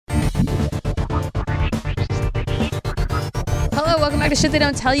back to Shit They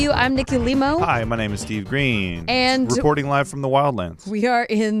Don't Tell You. I'm Nikki Limo. Hi, my name is Steve Green. And reporting live from the Wildlands. We are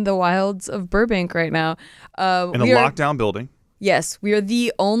in the wilds of Burbank right now. In a lockdown building. Yes, we are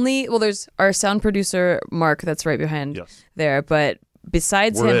the only, well, there's our sound producer, Mark, that's right behind there. But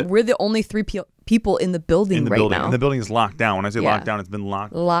besides him, we're the only three people in the building now. And the building is locked down. When I say lockdown, it's been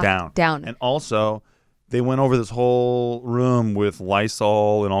locked down. And also, they went over this whole room with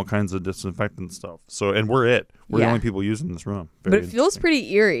Lysol and all kinds of disinfectant stuff. So, and we're the only people using this room. But it feels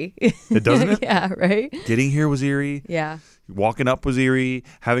pretty eerie. It doesn't it? Yeah, right? Getting here was eerie. Yeah. Walking up was eerie.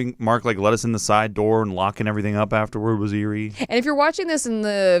 Having Mark let us in the side door and locking everything up afterward was eerie. And if you're watching this in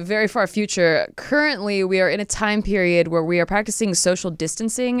the very far future, currently we are in a time period where we are practicing social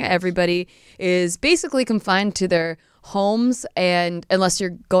distancing. Everybody is basically confined to their homes, and unless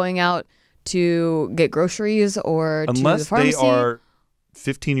you're going out to get groceries or to the pharmacy. Unless they are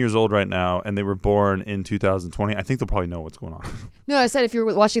 15 years old right now and they were born in 2020, I think they'll probably know what's going on. No, I said if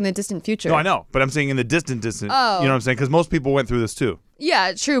you're watching the distant future. No, I know, but I'm saying in the distant. Oh. You know what I'm saying? Because most people went through this too.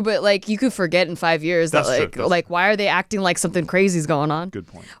 Yeah, true, but you could forget in 5 years that why are they acting like something crazy is going on? Good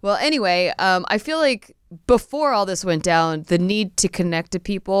point. Well, anyway, I feel like before all this went down, the need to connect to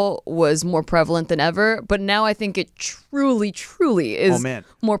people was more prevalent than ever. But now I think it truly is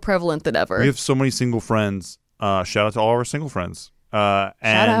more prevalent than ever. We have so many single friends. Shout out to all our single friends. Shout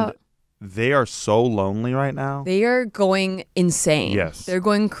out. They are so lonely right now. They are going insane. Yes. They're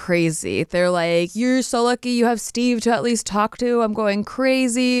going crazy. They're like, you're so lucky you have Steve to at least talk to. I'm going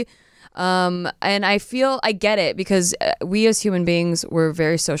crazy. And I get it, because we as human beings, we're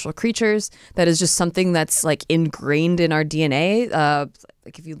very social creatures. That is just something that's ingrained in our DNA.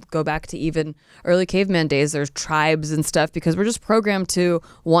 If you go back to even early caveman days, there's tribes and stuff, because we're just programmed to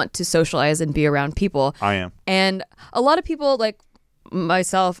want to socialize and be around people. I am. And a lot of people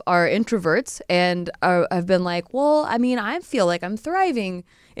myself are introverts and have been I feel like I'm thriving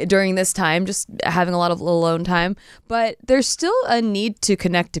during this time, just having a lot of alone time, but there's still a need to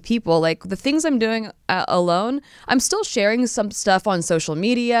connect to people. The things I'm doing alone, I'm still sharing some stuff on social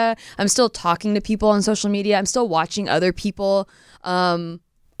media. I'm still talking to people on social media. I'm still watching other people on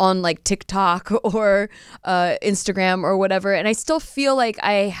TikTok or Instagram or whatever, and I still feel like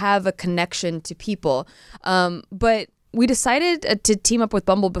I have a connection to people. But we decided to team up with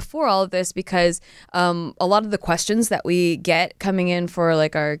Bumble before all of this because a lot of the questions that we get coming in for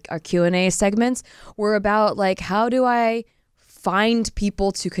our Q&A segments were about how do I find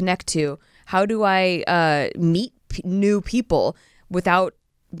people to connect to? How do I meet new people without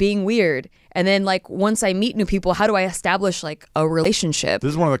being weird? And then once I meet new people, how do I establish a relationship?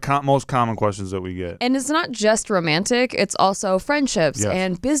 This is one of the most common questions that we get. And it's not just romantic, it's also friendships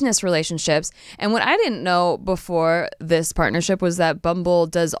and business relationships. And what I didn't know before this partnership was that Bumble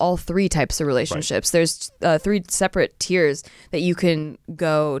does all three types of relationships. Right. There's three separate tiers that you can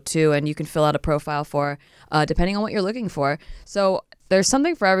go to and you can fill out a profile for depending on what you're looking for. So there's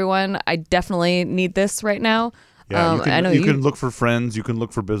something for everyone. I definitely need this right now. Yeah, you can look for friends, you can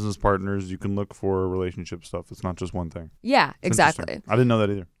look for business partners, you can look for relationship stuff. It's not just one thing. Yeah, exactly. I didn't know that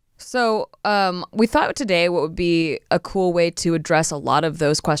either. So we thought today what would be a cool way to address a lot of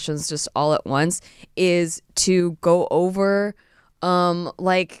those questions just all at once is to go over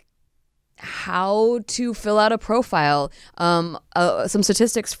how to fill out a profile. Some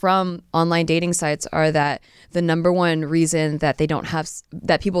statistics from online dating sites are that the number one reason that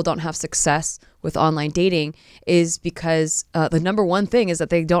people don't have success with online dating is because the number one thing is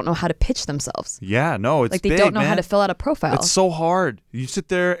that they don't know how to pitch themselves. Yeah, no, it's they don't know how to fill out a profile. It's so hard. You sit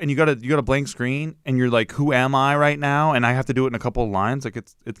there and you got a blank screen and you're like, who am I right now? And I have to do it in a couple of lines.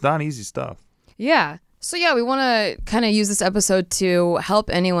 It's not easy stuff. Yeah. So we want to kind of use this episode to help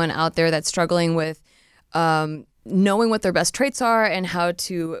anyone out there that's struggling with knowing what their best traits are and how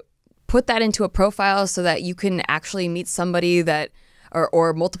to put that into a profile so that you can actually meet somebody that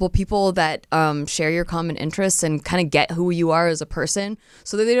or multiple people that share your common interests and kind of get who you are as a person,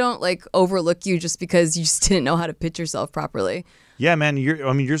 so that they don't overlook you just because you just didn't know how to pitch yourself properly. Yeah, man,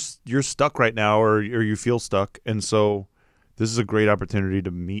 you're stuck right now, or you feel stuck, and so this is a great opportunity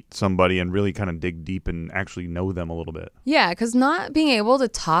to meet somebody and really kind of dig deep and actually know them a little bit. Yeah, because not being able to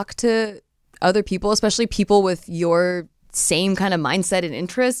talk to other people, especially people with your same kind of mindset and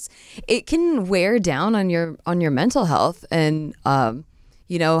interests, it can wear down on your mental health and how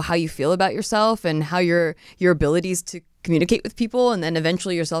you feel about yourself and how your abilities to communicate with people, and then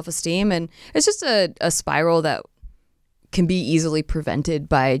eventually your self-esteem. And it's just a spiral that can be easily prevented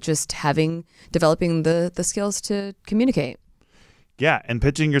by just developing the skills to communicate. Yeah, and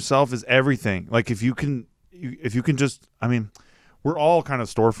pitching yourself is everything. If you can just, we're all kind of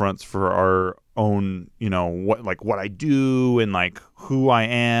storefronts for our own, what I do and like who I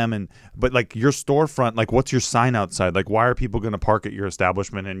am, but like your storefront, like what's your sign outside? Like why are people going to park at your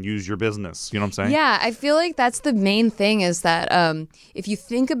establishment and use your business? You know what I'm saying? Yeah, I feel like that's the main thing is that if you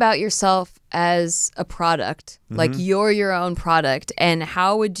think about yourself as a product, like you're your own product, and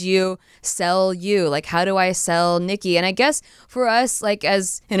how would you sell you? Like how do I sell Nikki? And I guess for us, like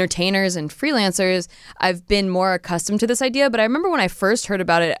as entertainers and freelancers, I've been more accustomed to this idea, but I remember when I first heard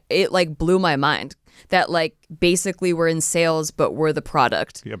about it, it like blew my mind that like basically we're in sales, but we're the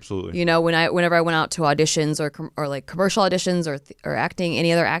product. Yeah, absolutely. You know, whenever I went out to auditions or like commercial auditions or acting,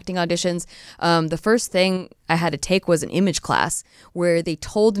 any other acting auditions, the first thing I had to take was an image class where they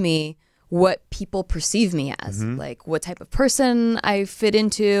told me what people perceive me as, like what type of person I fit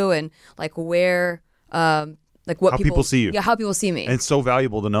into, and like where, like what how people see you. Yeah, how people see me. And it's so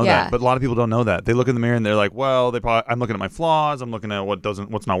valuable to know that, but a lot of people don't know that. They look in the mirror and they're like, well, I'm looking at my flaws. I'm looking at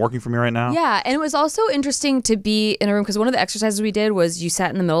what's not working for me right now. Yeah, and it was also interesting to be in a room because one of the exercises we did was you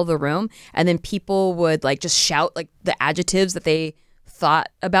sat in the middle of the room and then people would like just shout like the adjectives that they thought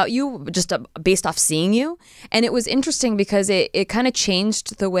about you just based off seeing you. And it was interesting because it kind of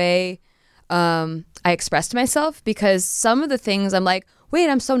changed the way I expressed myself, because some of the things I'm like, wait,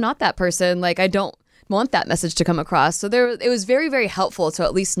 I'm so not that person. Like I don't want that message to come across. So it was very, very helpful to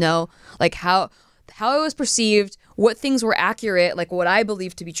at least know like how I was perceived, what things were accurate, like what I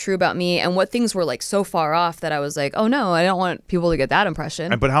believed to be true about me, and what things were like so far off that I was like, oh no, I don't want people to get that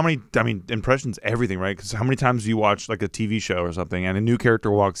impression. But how many, impressions, everything, right? Because how many times do you watch like a TV show or something and a new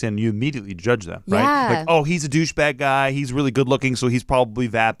character walks in, you immediately judge them, right? Yeah. Like, oh, he's a douchebag guy, he's really good looking, so he's probably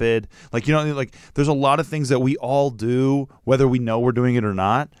vapid. Like, like there's a lot of things that we all do, whether we know we're doing it or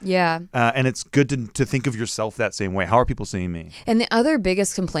not. Yeah. And it's good to think of yourself that same way. How are people seeing me? And the other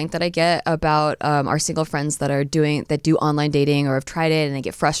biggest complaint that I get about our single friends that do online dating or have tried it and they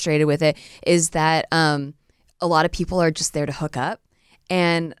get frustrated with it is that a lot of people are just there to hook up.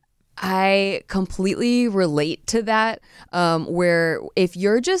 And I completely relate to that, where if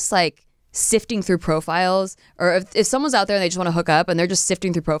you're just like sifting through profiles, or if someone's out there and they just want to hook up and they're just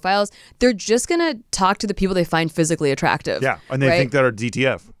sifting through profiles, they're just going to talk to the people they find physically attractive. Yeah, and they think that are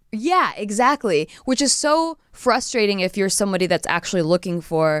DTF. Yeah, exactly. Which is so frustrating if you're somebody that's actually looking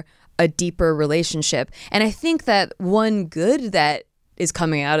for a deeper relationship. And I think that one good that is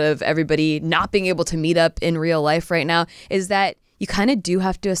coming out of everybody not being able to meet up in real life right now is that you kind of do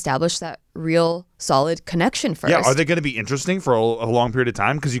have to establish that real solid connection first. Yeah, are they going to be interesting for a long period of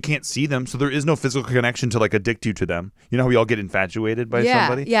time? Because you can't see them, so there is no physical connection to like addict you to them. You know how we all get infatuated by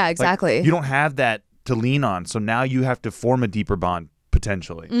somebody? Yeah, exactly. Like, you don't have that to lean on, so now you have to form a deeper bond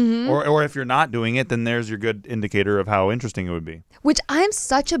potentially. Or if you're not doing it, then there's your good indicator of how interesting it would be. Which I'm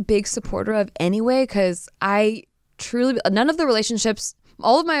such a big supporter of anyway, because I truly, none of the relationships,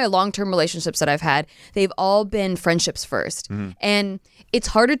 all of my long-term relationships that I've had, they've all been friendships first. And it's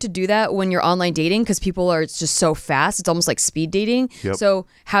harder to do that when you're online dating because people are just so fast. It's almost like speed dating. Yep. So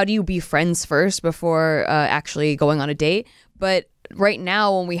how do you be friends first before actually going on a date? But right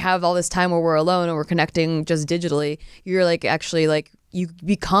now, when we have all this time where we're alone and we're connecting just digitally, you're like actually like you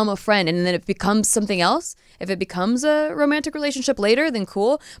become a friend, and then it becomes something else. If it becomes a romantic relationship later, then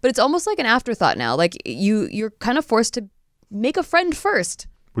cool. But it's almost like an afterthought now. Like you're kind of forced to make a friend first.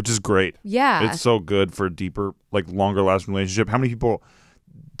 Which is great. Yeah. It's so good for a deeper, like longer lasting relationship. How many people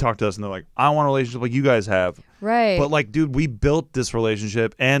talk to us and they're like, I want a relationship like you guys have. Right. But like, dude, we built this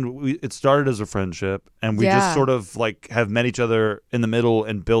relationship and it started as a friendship, and we just sort of like have met each other in the middle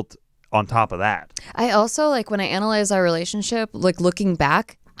and built on top of that. I also like when I analyze our relationship, like looking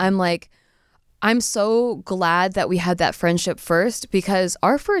back, I'm like, I'm so glad that we had that friendship first, because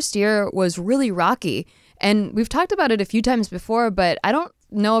our first year was really rocky. And we've talked about it a few times before, but I don't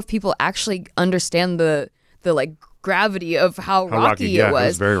know if people actually understand the like gravity of how rocky it was. It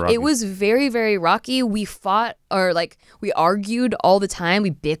was very rocky. It was very, very rocky. We fought, or like we argued all the time.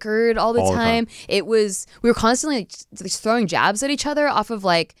 We bickered all the time. We were constantly like, throwing jabs at each other off of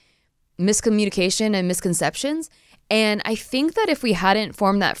like miscommunication and misconceptions. And I think that if we hadn't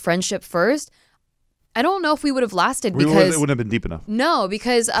formed that friendship first, I don't know if we would have lasted, because it wouldn't have been deep enough. No,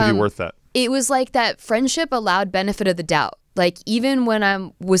 because to be worth that. It was like that friendship allowed benefit of the doubt. Like even when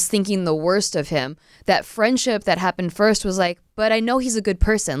I was thinking the worst of him, that friendship that happened first was like, but I know he's a good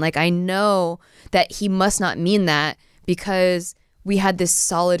person. Like I know that he must not mean that, because we had this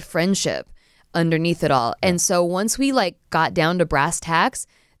solid friendship underneath it all. And so once we like got down to brass tacks,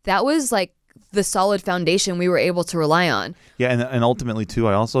 that was like the solid foundation we were able to rely on. Yeah, and ultimately too,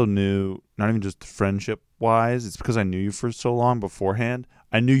 I also knew, not even just friendship wise, it's because I knew you for so long beforehand.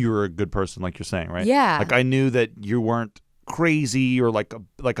 I knew you were a good person, like you're saying, right? Yeah. Like I knew that you weren't crazy or like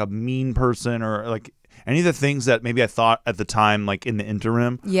a mean person or like any of the things that maybe I thought at the time, like in the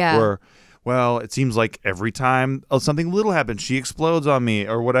interim, were, well, it seems like every time something little happens, she explodes on me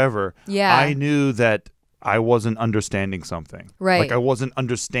or whatever. Yeah. I knew that I wasn't understanding something. Right. Like I wasn't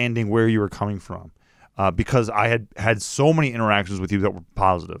understanding where you were coming from. Because I had had so many interactions with you that were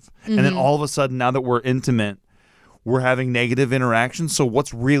positive. And then all of a sudden, now that we're intimate, we're having negative interactions. So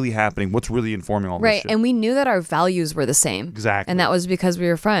what's really happening? What's really informing all this shit? Right. And we knew that our values were the same. Exactly. And that was because we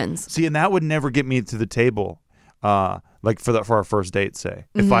were friends. See, and that would never get me to the table, like for our first date, say.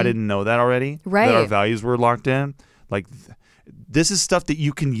 If I didn't know that already, that our values were locked in, like... This is stuff that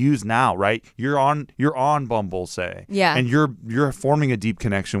you can use now, right? You're on Bumble, say, and you're forming a deep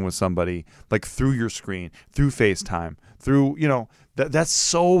connection with somebody, like through your screen, through FaceTime, through that's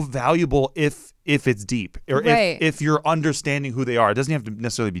so valuable if it's deep or if you're understanding who they are. It doesn't have to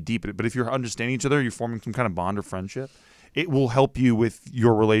necessarily be deep, but if you're understanding each other, you're forming some kind of bond or friendship. It will help you with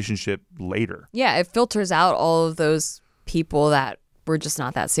your relationship later. Yeah, it filters out all of those people that were just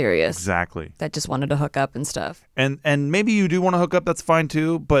not that serious. Exactly. That just wanted to hook up and stuff. And maybe you do want to hook up. That's fine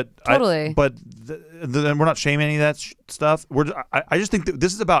too. But totally. Then we're not shaming any of that stuff. I just think that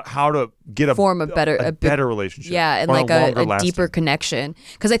this is about how to get a better relationship. Yeah, and like a deeper connection.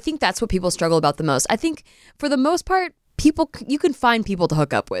 Because I think that's what people struggle about the most. I think for the most part, you can find people to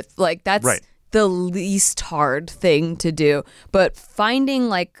hook up with. Like that's the least hard thing to do. But finding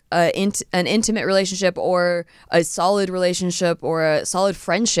like an intimate relationship or a solid relationship or a solid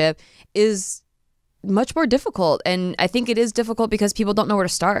friendship is much more difficult. And I think it is difficult because people don't know where to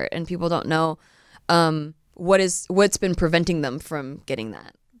start and people don't know what's been preventing them from getting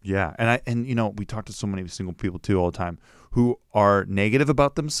that. Yeah. And we talk to so many single people too all the time who are negative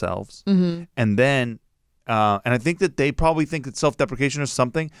about themselves. And then and I think that they probably think it's self-deprecation or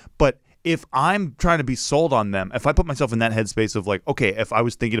something, but if I'm trying to be sold on them, if I put myself in that headspace of like, okay, if I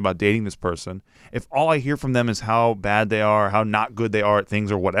was thinking about dating this person, if all I hear from them is how bad they are, how not good they are at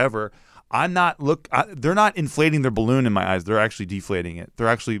things or whatever, they're not inflating their balloon in my eyes. They're actually deflating it. They're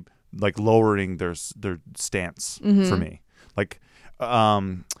actually like lowering their stance for me. Like,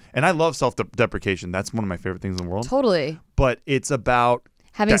 and I love self-deprecation. That's one of my favorite things in the world. Totally. But it's about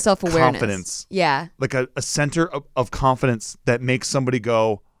having self-awareness. Confidence. Yeah. Like a center of confidence that makes somebody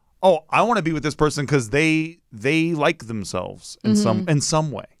go, oh, I want to be with this person because they like themselves in some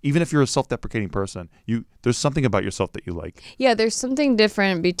way. Even if you're a self-deprecating person, there's something about yourself that you like. Yeah, there's something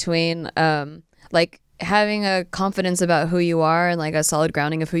different between like having a confidence about who you are and like a solid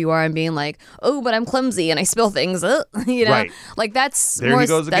grounding of who you are and being like, oh, but I'm clumsy and I spill things. Right. Like that's there he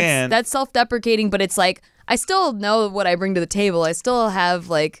goes again. That's self-deprecating, but it's like I still know what I bring to the table. I still have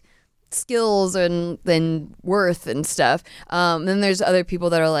like skills and worth and stuff. Then there's other people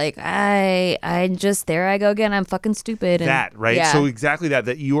that are like, I just, there I go again. I'm fucking stupid. That, right? Yeah. So exactly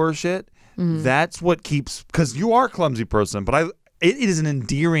that your shit, that's what keeps, because you are a clumsy person, but it is an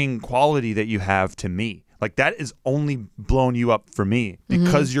endearing quality that you have to me. Like that is only blown you up for me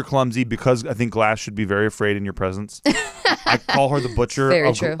because you're clumsy, because I think Glass should be very afraid in your presence. I call her the butcher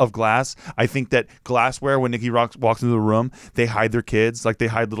of glass. I think that glassware, when Nikki walks into the room, they hide their kids. Like they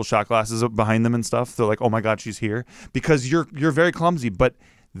hide little shot glasses behind them and stuff. They're like, oh my God, she's here. Because you're very clumsy. But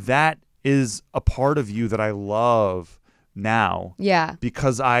that is a part of you that I love now. Yeah.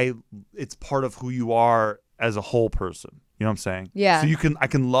 Because it's part of who you are as a whole person. You know what I'm saying? Yeah. So I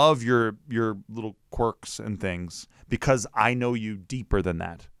can love your little quirks and things because I know you deeper than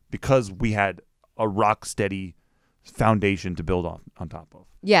that. Because we had a rock steady foundation to build on top of.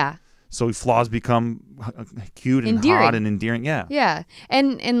 Yeah. So flaws become cute and endearing. Hot and endearing. Yeah. Yeah.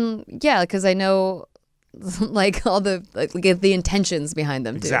 And yeah, because I know like all the the intentions behind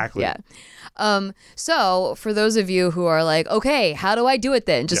them too. Exactly. Yeah. So for those of you who are like, okay, how do I do it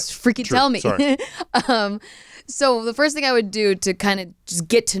then? Just freaking tell me. So the first thing I would do to kind of just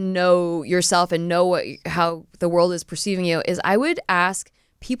get to know yourself and know how the world is perceiving you is I would ask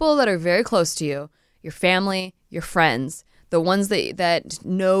people that are very close to you, your family, your friends, the ones that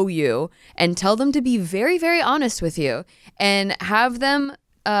know you, and tell them to be very, very honest with you and have them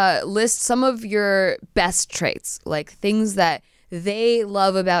list some of your best traits, like things that they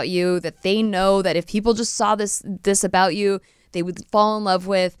love about you, that they know that if people just saw this about you, they would fall in love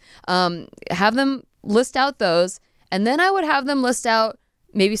with. Have them list out those, and then I would have them list out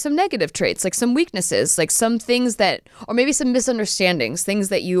maybe some negative traits, like some weaknesses, like some things that, or maybe some misunderstandings, things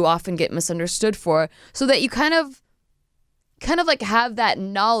that you often get misunderstood for, so that you kind of like have that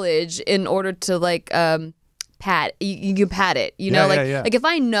knowledge in order to like pat it, you know, like if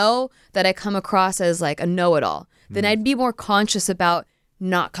I know that I come across as like a know-it-all, then I'd be more conscious about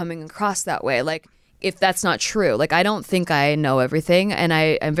not coming across that way. Like if that's not true. Like, I don't think I know everything, and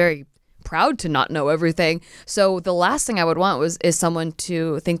I'm very proud to not know everything. So the last thing I would want is someone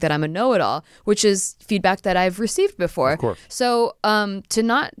to think that I'm a know-it-all, which is feedback that I've received before. Of course. So to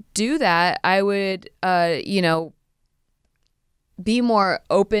not do that, I would, be more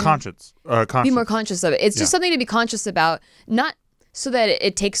open. Conscious. Be more conscious of it. It's just something to be conscious about, not so that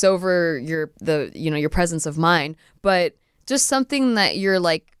it takes over your presence of mind, but just something that you're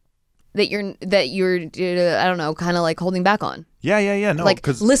like, that you're I don't know, kind of like holding back on. Yeah. No, like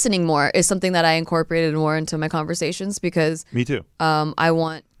listening more is something that I incorporated more into my conversations, because me too. I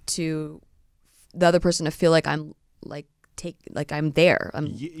want the other person to feel like I'm I'm there.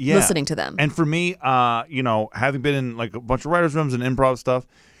 I'm listening to them. And for me, having been in like a bunch of writers' rooms and improv stuff,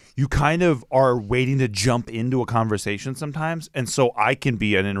 you kind of are waiting to jump into a conversation sometimes, and so I can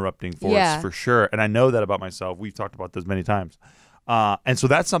be an interrupting force for sure. And I know that about myself. We've talked about this many times. And so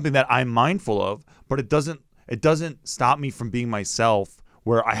that's something that I'm mindful of, but it doesn't stop me from being myself,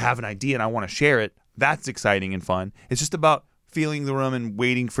 where I have an idea and I want to share it. That's exciting and fun. It's just about feeling the room and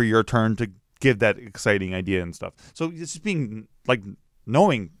waiting for your turn to give that exciting idea and stuff. So it's just being like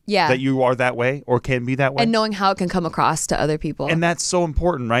knowing that you are that way or can be that way. And knowing how it can come across to other people. And that's so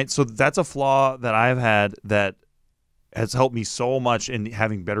important, right? So that's a flaw that I've had that has helped me so much in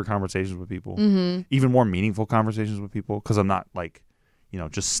having better conversations with people, even more meaningful conversations with people, because I'm not like,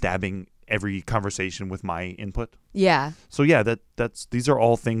 just stabbing every conversation with my input. Yeah. So yeah, these are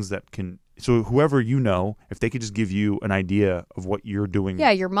all things that can. So whoever if they could just give you an idea of what you're doing.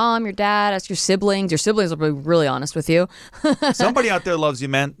 Yeah, your mom, your dad, ask your siblings. Your siblings will be really honest with you. Somebody out there loves you,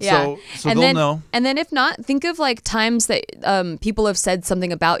 man. Yeah. So they'll know. And then if not, think of like times that people have said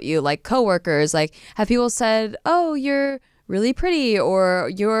something about you, like coworkers. Like, have people said, "Oh, you're really pretty," or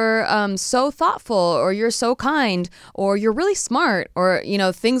 "You're so thoughtful," or "You're so kind," or "You're really smart," or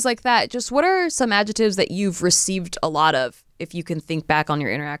things like that. Just what are some adjectives that you've received a lot of, if you can think back on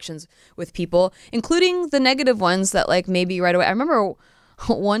your interactions with people, including the negative ones that like maybe right away. I remember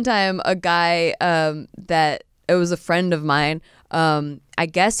one time a guy that it was a friend of mine. I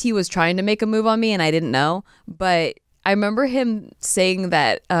guess he was trying to make a move on me and I didn't know, but I remember him saying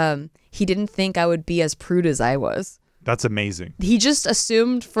that he didn't think I would be as prude as I was. That's amazing. He just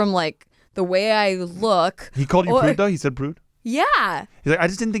assumed from like the way I look. He called you prude though? He said prude? Yeah. He's like, I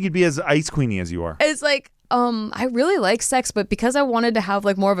just didn't think you'd be as ice queenie as you are. It's like, I really like sex, but because I wanted to have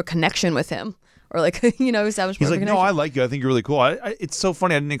like more of a connection with him, or like, establish more He's of a like, connection. no, I like you. I think you're really cool. It's so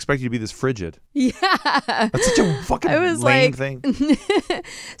funny. I didn't expect you to be this frigid. Yeah. That's such a fucking lame thing.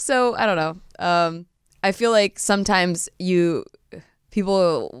 So, I don't know. I feel like sometimes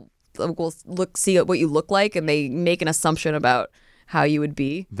people will see what you look like and they make an assumption about how you would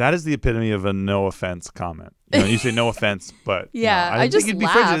be. That is the epitome of a no offense comment. You say no offense, but yeah, I just think you'd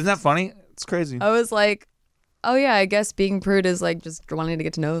laughed. be frigid. Isn't that funny? It's crazy. I was like, oh yeah, I guess being prude is like just wanting to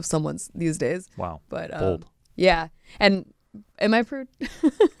get to know someone these days. Wow. But bold. Yeah. And am I prude?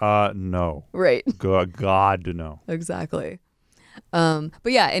 No. Right. God to know. Exactly. But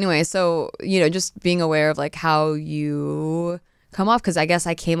yeah, anyway, so just being aware of like how you come off, because I guess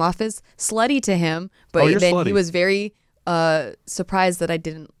I came off as slutty to him, but then slutty. He was very surprised that I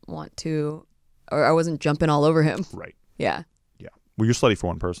didn't want to, or I wasn't jumping all over him. Right. Yeah. Well, you're slutty for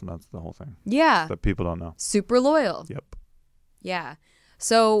one person. That's the whole thing. Yeah. That people don't know. Super loyal. Yep. Yeah.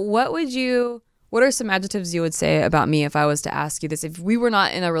 So what are some adjectives you would say about me if I was to ask you this? If we were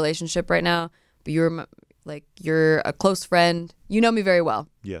not in a relationship right now, but you're a close friend, you know me very well.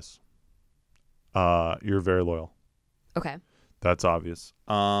 Yes. You're very loyal. Okay. That's obvious.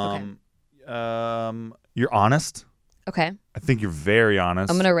 You're honest. Okay. I think you're very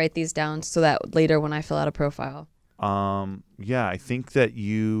honest. I'm going to write these down so that later when I fill out a profile. Yeah, I think that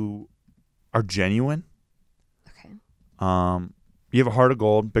you are genuine. Okay. You have a heart of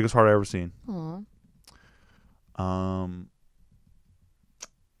gold, biggest heart I've ever seen. Aw.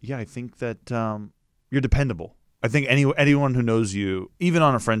 Yeah, I think that you're dependable. I think anyone who knows you, even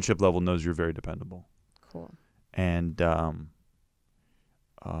on a friendship level, knows you're very dependable. Cool. And I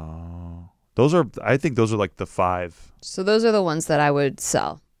think those are like the 5. So those are the ones that I would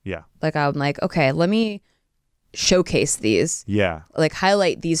sell. Yeah. Like I'm like, okay, let me showcase these. Yeah. Like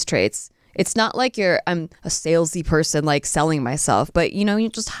highlight these traits. It's not like I'm a salesy person like selling myself, but you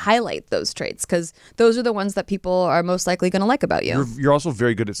just highlight those traits because those are the ones that people are most likely going to like about you. You're also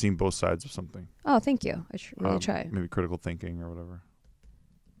very good at seeing both sides of something. Oh, thank you. I should really try. Maybe critical thinking or whatever.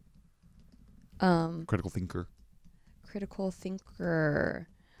 Critical thinker. Critical thinker.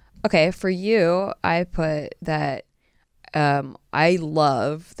 Okay, for you, I put that I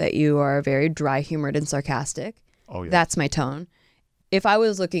love that you are very dry-humored and sarcastic. Oh, yeah. That's my tone. if I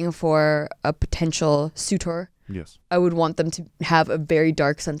was looking for a potential suitor, yes, I would want them to have a very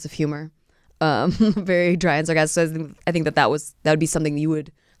dark sense of humor, very dry and sarcastic. So I think that would be something you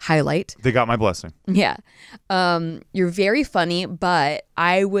would highlight. They got my blessing. Yeah. You're very funny, but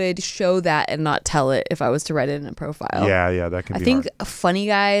I would show that and not tell it if I was to write it in a profile. Yeah, that can be I think hard. funny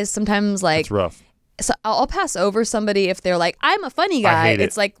guys sometimes like... It's rough. So I'll pass over somebody if they're like, I'm a funny guy.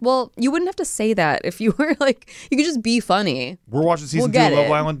 It's like, well, you wouldn't have to say that if you were like, you could just be funny. We're watching season 2 of Love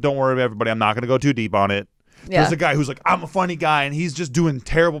Island. Don't worry, everybody. I'm not going to go too deep on it. Yeah. There's a guy who's like, I'm a funny guy, and he's just doing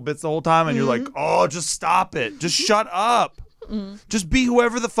terrible bits the whole time, and you're like, oh, just stop it. Just shut up. Just be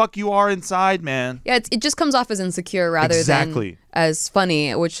whoever the fuck you are inside, man. Yeah, it just comes off as insecure rather than as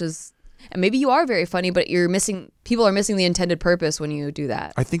funny, which is, and maybe you are very funny, but people are missing the intended purpose when you do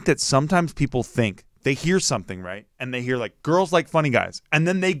that. I think that sometimes people think they hear something, right? And they hear like girls like funny guys. And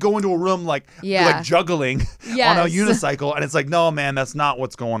then they go into a room like juggling on a unicycle. And it's like, no, man, that's not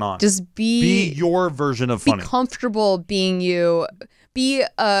what's going on. Just be your version of funny. Be comfortable being you. Be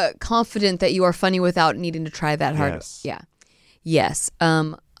confident that you are funny without needing to try that hard. Yes. Yeah. Yes.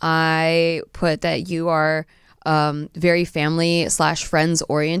 I put that you are very family/friends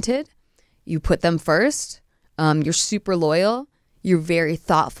oriented. You put them first. You're super loyal. You're very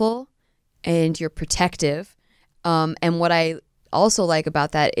thoughtful. And you're protective. And what I also like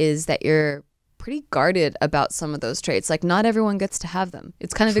about that is that you're pretty guarded about some of those traits. Like, not everyone gets to have them.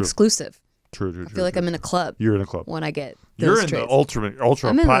 It's kind of exclusive. True. I feel like I'm in a club. You're in a club. When I get those traits. You're in the ultra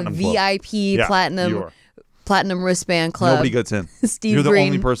I'm platinum in the VIP platinum wristband club. Nobody gets in. Steve You're the Green.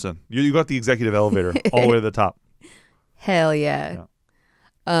 only person. You got the executive elevator all the way to the top. Hell yeah.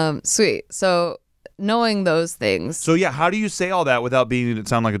 Sweet. So... knowing those things. So yeah, how do you say all that without being to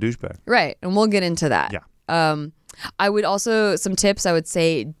sound like a douchebag? Right, and we'll get into that. Yeah. I would also, some tips, I would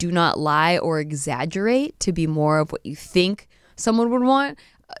say do not lie or exaggerate to be more of what you think someone would want.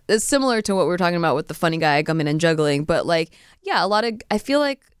 It's similar to what we were talking about with the funny guy coming and juggling, but like, yeah, I feel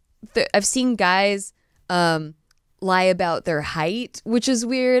like I've seen guys lie about their height, which is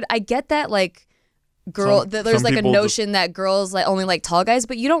weird. I get that, like, there's like a notion that girls like only like tall guys,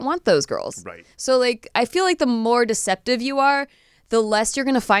 but you don't want those girls. Right. So like, I feel like the more deceptive you are, the less you're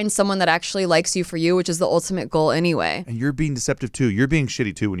going to find someone that actually likes you for you, which is the ultimate goal anyway. And you're being deceptive too. You're being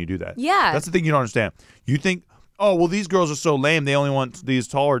shitty too when you do that. Yeah. That's the thing you don't understand. You think, oh, well, these girls are so lame. They only want these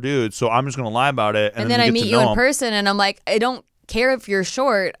taller dudes. So I'm just going to lie about it. And then I meet you in person and I'm like, I don't care if you're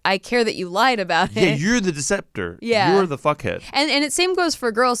short. I care that you lied about it. Yeah, you're the deceptor. Yeah. You're the fuckhead. And it same goes for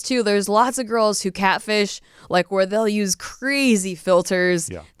girls too. There's lots of girls who catfish, like where they'll use crazy filters.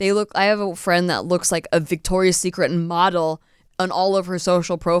 Yeah. I have a friend that looks like a Victoria's Secret model on all of her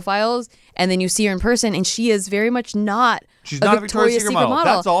social profiles, and then you see her in person and she is very much not She's not a Victoria's Secret model.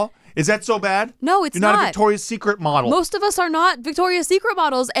 That's all. Is that so bad? No, it's not. You're not a Victoria's Secret model. Most of us are not Victoria's Secret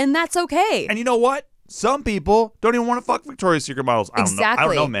models, and that's okay. And you know what? Some people don't even want to fuck Victoria's Secret models. I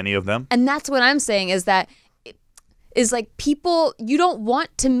don't know many of them. And that's what I'm saying is that is like people, you don't want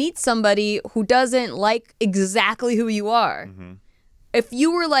to meet somebody who doesn't like exactly who you are. Mm-hmm. If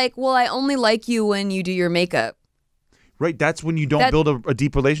you were like, well, I only like you when you do your makeup. Right, that's when you don't build a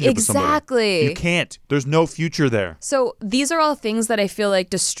deep relationship with somebody. Exactly. You can't. There's no future there. So these are all things that I feel like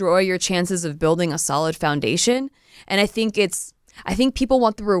destroy your chances of building a solid foundation. And I think people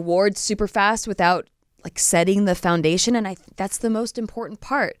want the reward super fast without like setting the foundation, and that's the most important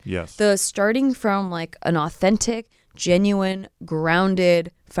part. Yes. The starting from like an authentic, genuine,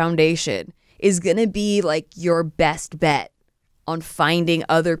 grounded foundation is going to be like your best bet on finding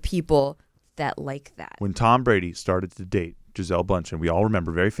other people that like that. When Tom Brady started to date Gisele Bündchen, we all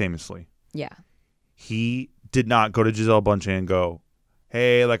remember very famously. Yeah. He did not go to Gisele Bündchen and go,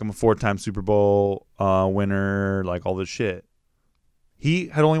 hey, like I'm a 4-time Super Bowl winner, like all this shit. He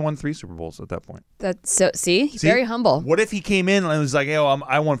had only won 3 Super Bowls at that point. He's very humble. What if he came in and was like, hey,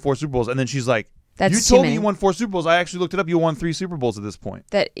 I won 4 Super Bowls, and then she's like, you told me you won 4 Super Bowls. I actually looked it up. You won 3 Super Bowls at this point.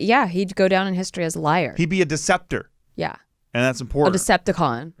 He'd go down in history as a liar. He'd be a deceptor. Yeah. And that's important. A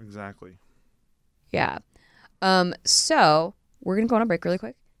Decepticon. Exactly. Yeah. So we're going to go on a break really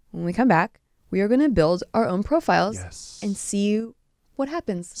quick. When we come back, we are going to build our own profiles and see what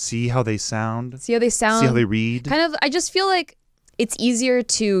happens. See how they sound. See how they read. Kind of, I just feel like it's easier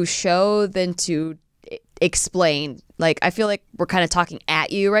to show than to explain. Like, I feel like we're kind of talking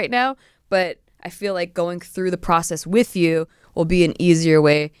at you right now, but I feel like going through the process with you will be an easier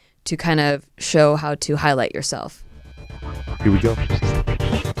way to kind of show how to highlight yourself. Here we go.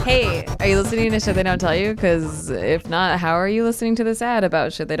 Hey, are you listening to Shit They Don't Tell You? Because if not, how are you listening to this ad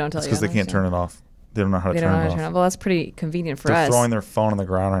about shit they don't tell you? It's because they can't turn it off. They don't know how to turn it off. Well, that's pretty convenient for They're us. throwing their phone on the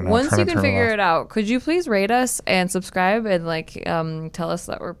ground right now. Once you can figure it out, could you please rate us and subscribe and like tell us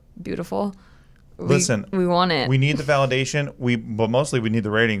that we're beautiful? Listen, we want it. We need the validation. But mostly we need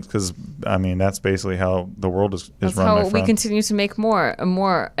the ratings because I mean that's basically how the world is that's run. That's how we continue to make more and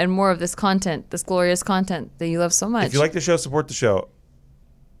more and more of this content, this glorious content that you love so much. If you like the show, support the show.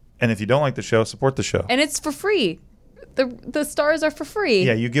 And if you don't like the show, support the show. And it's for free. The stars are for free.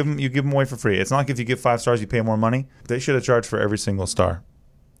 Yeah, you give them away for free. It's not like if you give 5 stars, you pay more money. They should have charged for every single star.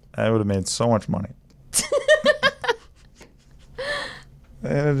 I would have made so much money.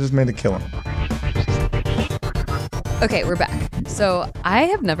 It just made a killing. Okay, we're back. So I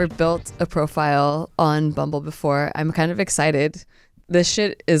have never built a profile on Bumble before. I'm kind of excited. This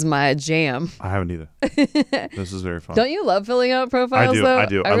shit is my jam. I haven't either. This is very fun. Don't you love filling out profiles? I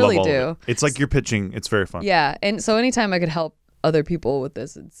do. I really love all do. Of it. It's like you're pitching. It's very fun. Yeah, and so anytime I could help other people with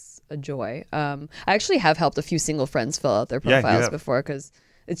this, it's a joy. I actually have helped a few single friends fill out their profiles before because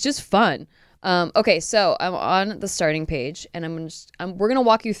it's just fun. Okay, so I'm on the starting page, and we're gonna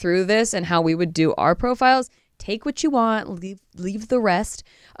walk you through this and how we would do our profiles. Take what you want, leave the rest.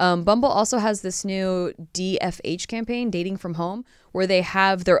 Bumble also has this new DFH campaign, Dating from Home, where they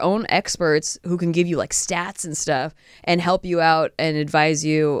have their own experts who can give you like stats and stuff and help you out and advise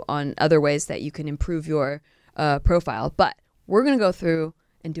you on other ways that you can improve your profile. But we're going to go through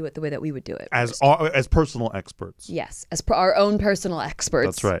and do it the way that we would do it. As personal experts. Yes, as our own personal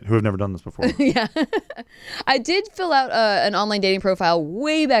experts. That's right, who have never done this before. Yeah. I did fill out an online dating profile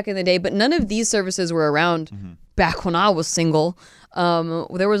way back in the day, but none of these services were around back when I was single.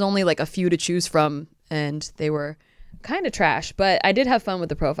 There was only like a few to choose from, and they were kind of trash, but I did have fun with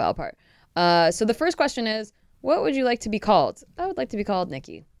the profile part. So the first question is, what would you like to be called? I would like to be called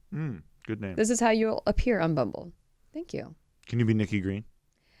Nikki. Good name. This is how you'll appear on Bumble. Thank you. Can you be Nikki Green?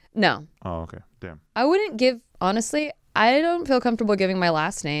 No. Oh, okay. Damn. I wouldn't honestly, I don't feel comfortable giving my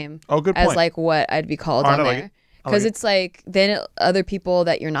last name good point. as like what I'd be called on there. Because it's like, then other people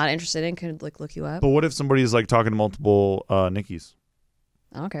that you're not interested in could like look you up. But what if somebody's like talking to multiple Nikkis?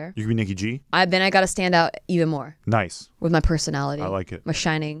 I don't care. You can be Nikki G? Then I got to stand out even more. Nice. With my personality. I like it. My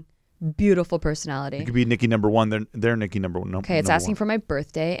shining, beautiful personality. You could be Nikki number 1. They're Nikki number 1. Okay, it's asking for my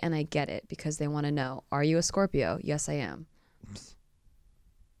birthday, and I get it because they want to know, are you a Scorpio? Yes, I am.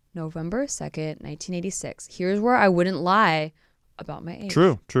 November 2nd, 1986. Here's where I wouldn't lie about my age.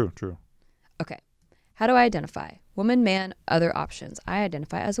 True. Okay. How do I identify? Woman, man, other options. I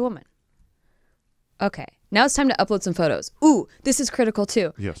identify as a woman. Okay. Now it's time to upload some photos. Ooh, this is critical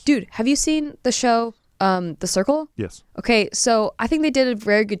too. Yes. Dude, have you seen the show The Circle? Yes. Okay, so I think they did a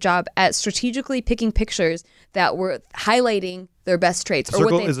very good job at strategically picking pictures that were highlighting their best traits. The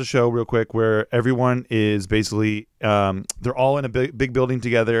Circle is a show, real quick, where everyone is basically, they're all in a big building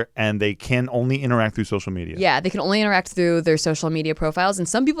together, and they can only interact through social media. Yeah, they can only interact through their social media profiles, and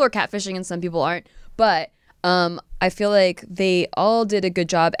some people are catfishing and some people aren't. But I feel like they all did a good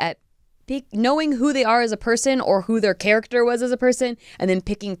job at knowing who they are as a person or who their character was as a person, and then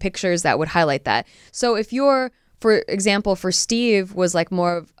picking pictures that would highlight that. So if you're, for example, for Steve was like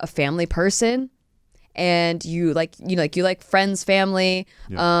more of a family person, and you like friends, family,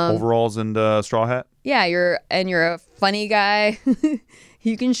 overalls and straw hat. Yeah, you're a funny guy.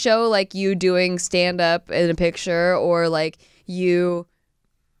 You can show like you doing stand up in a picture, or like you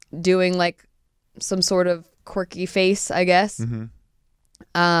doing like some sort of quirky face, I guess. Mm-hmm.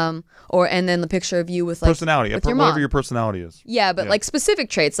 And then the picture of you with like personality, with your mom. Whatever your personality is. Yeah, but like specific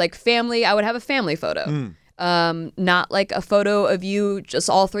traits, like family. I would have a family photo. Not like a photo of you. Just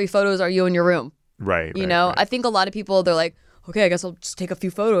all 3 photos are you in your room. Right. You know, I think a lot of people, they're like, okay, I guess I'll just take a few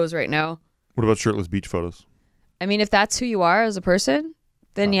photos right now. What about shirtless beach photos? I mean, if that's who you are as a person,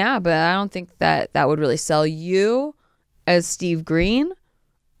 then yeah, but I don't think that would really sell you as Steve Green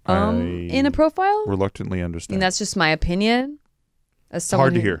in a profile. Reluctantly understand. I mean, that's just my opinion as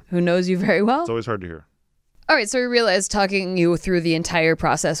someone who knows you very well. It's always hard to hear. All right, so we realized talking you through the entire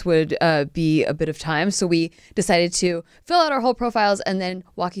process would be a bit of time, so we decided to fill out our whole profiles and then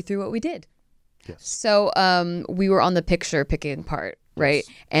walk you through what we did. Yes. So we were on the picture picking part, right?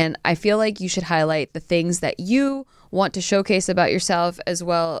 Yes. And I feel like you should highlight the things that you want to showcase about yourself, as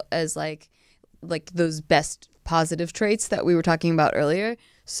well as like those best positive traits that we were talking about earlier.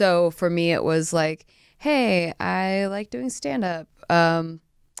 So for me, it was like, hey, I like doing stand-up. So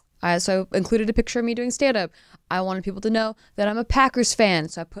I included a picture of me doing stand-up. I wanted people to know that I'm a Packers fan,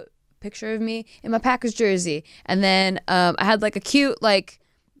 so I put a picture of me in my Packers jersey. And then I had like a cute like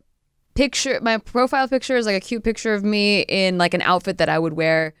picture. My profile picture is like a cute picture of me in like an outfit that I would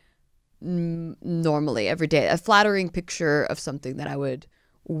wear normally every day. A flattering picture of something that I would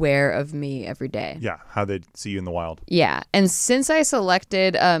wear of me every day. Yeah, how they see you in the wild. Yeah. And since I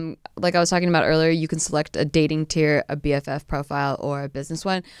selected, like I was talking about earlier, you can select a dating tier, a BFF profile, or a business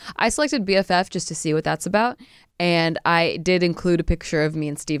one. I selected BFF just to see what that's about. And I did include a picture of me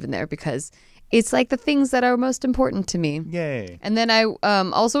and Steve in there because it's like the things that are most important to me. Yay. And then I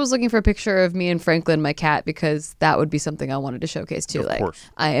also was looking for a picture of me and Franklin, my cat, because that would be something I wanted to showcase too. Of course.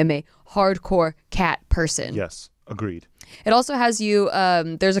 I am a hardcore cat person. Yes, agreed. It also has you,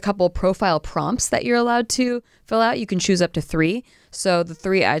 there's a couple profile prompts that you're allowed to fill out. You can choose up to 3. So the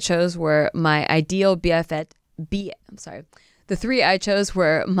 3 I chose were my ideal BFF, the 3 I chose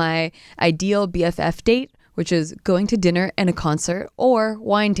were my ideal BFF date, which is going to dinner and a concert or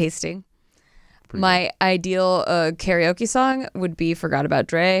wine tasting. My ideal karaoke song would be Forgot About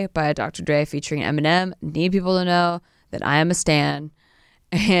Dre by Dr. Dre featuring Eminem. Need people to know that I am a stan.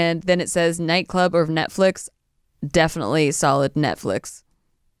 And then it says nightclub or Netflix. Definitely solid Netflix.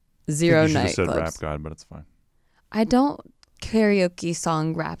 0 nightclubs. You should have said Rap God, but it's fine. I don't karaoke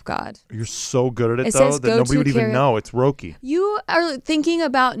song Rap God. You're so good at it though that nobody would even know. It's Roki. You are thinking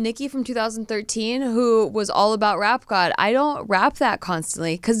about Nikki from 2013 who was all about Rap God. I don't rap that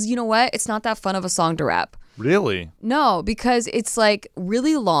constantly because you know what? It's not that fun of a song to rap. Really? No, because it's like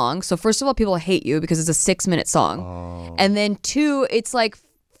really long. So first of all, people hate you because it's a 6-minute song. Oh. And then 2, it's like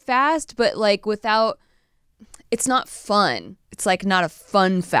fast, but like without, it's not fun. It's like not a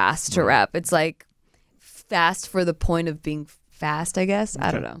fun fast to rap. It's like fast for the point of being fast, I guess. Okay.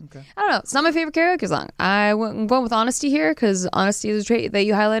 I don't know. Okay. I don't know. It's not my favorite karaoke song. I went with honesty here because honesty is a trait that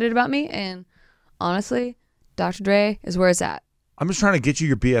you highlighted about me. And honestly, Dr. Dre is where it's at. I'm just trying to get you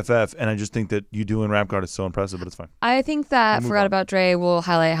your BFF, and I just think that you doing Rap God is so impressive, but it's fine. I think that Forgot About Dre will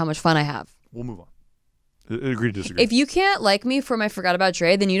highlight how much fun I have. We'll move on. Agree to disagree. If you can't like me for my Forgot About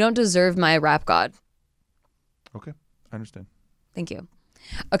Dre, then you don't deserve my Rap God. Okay. I understand. Thank you.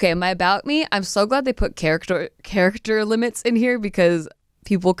 Okay, my About Me. I'm so glad they put character limits in here because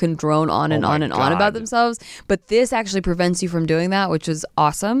people can drone on and on and on about themselves. But this actually prevents you from doing that, which is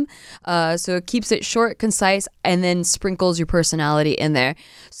awesome. So it keeps it short, concise, and then sprinkles your personality in there.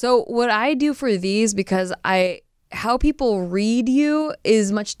 So what I do for these, because how people read you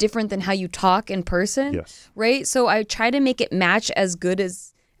is much different than how you talk in person. Yes. Right? So I try to make it match as good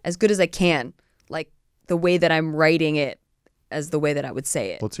as I can. Like the way that I'm writing it as the way that I would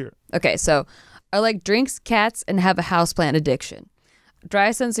say it. Let's hear it. Okay, so I like drinks, cats, and have a houseplant addiction.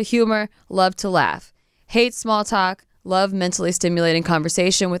 Dry sense of humor, love to laugh. Hate small talk, love mentally stimulating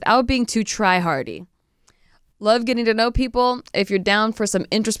conversation without being too try-hardy. Love getting to know people. If you're down for some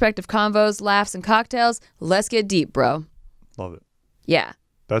introspective convos, laughs, and cocktails, let's get deep, bro. Love it. Yeah.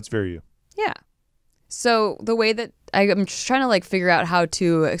 That's very you. Yeah. So the way that I'm just trying to like figure out how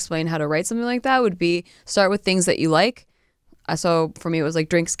to explain how to write something like that would be start with things that you like. So for me, it was like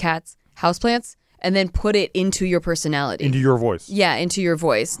drinks, cats, houseplants, and then put it into your personality. Into your voice. Yeah, into your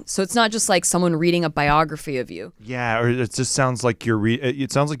voice. So it's not just like someone reading a biography of you. Yeah, or it just sounds like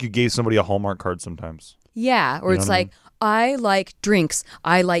it sounds like you gave somebody a Hallmark card sometimes. Yeah, or it's like, I like drinks,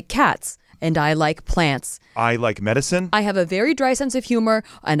 I like cats, and I like plants. I like medicine. I have a very dry sense of humor,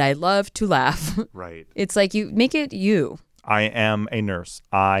 and I love to laugh. Right. It's like you make it you. I am a nurse.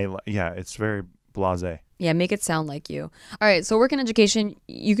 It's very blasé. Yeah, make it sound like you. All right, so work in education,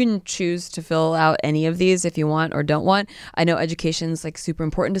 you can choose to fill out any of these if you want or don't want. I know education's like super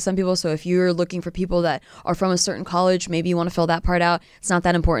important to some people, so if you're looking for people that are from a certain college, maybe you want to fill that part out. It's not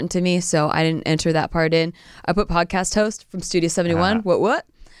that important to me, so I didn't enter that part in. I put podcast host from Studio 71. What?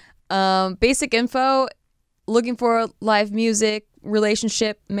 Basic info, looking for live music,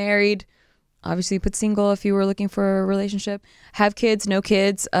 relationship, married. Obviously, put single if you were looking for a relationship. Have kids, no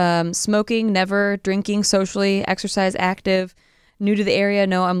kids. Smoking, never. Drinking, socially. Exercise, active. New to the area,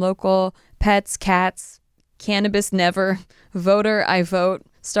 no, I'm local. Pets, cats. Cannabis, never. Voter, I vote.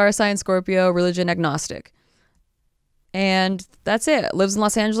 Star sign, Scorpio. Religion, agnostic. And that's it. Lives in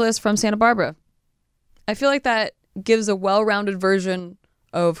Los Angeles, from Santa Barbara. I feel like that gives a well-rounded version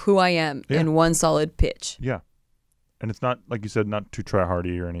of who I am in one solid pitch. Yeah. And it's not, like you said, not too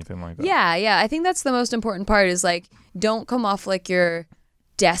try-hardy or anything like that. Yeah. I think that's the most important part is, like, don't come off like you're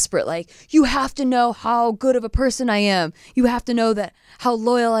desperate. Like, you have to know how good of a person I am. You have to know that how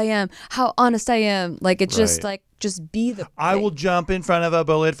loyal I am, how honest I am. Like, it's just, like, just be the I will jump in front of a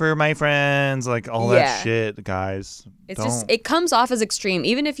bullet for my friends. Like, all that shit, guys. It comes off as extreme.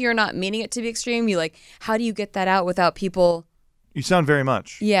 Even if you're not meaning it to be extreme, you, like, how do you get that out without people? You sound very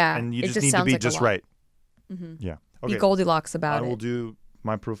much. Yeah. And you just need to be just right. Mm-hmm. Yeah. Okay. Be Goldilocks about it. I will do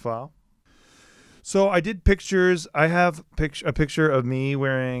my profile. So I did pictures. I have a picture of me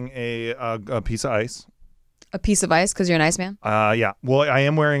wearing a piece of ice. A piece of ice because you're an Iceman? Yeah. Well, I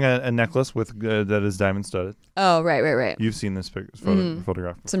am wearing a necklace with that is diamond studded. Oh, right. You've seen this photograph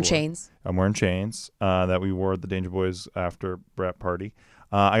before. Some chains. I'm wearing chains that we wore at the Danger Boys after brat party.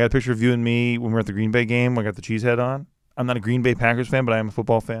 I got a picture of you and me when we were at the Green Bay game. I got the cheese head on. I'm not a Green Bay Packers fan, but I am a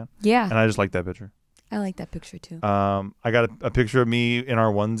football fan. Yeah. And I just like that picture. I like that picture too. I got a picture of me in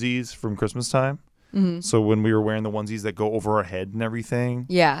our onesies from Christmas time. Mm-hmm. So when we were wearing the onesies that go over our head and everything.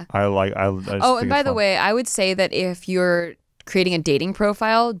 Yeah. I just and by the way, I would say that if you're creating a dating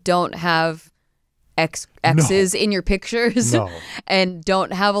profile, don't have exes in your pictures. No. And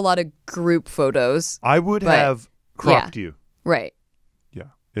don't have a lot of group photos. I would have cropped you. Right.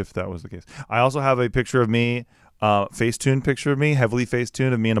 Yeah, if that was the case. I also have a picture of me, Facetune picture of me, heavily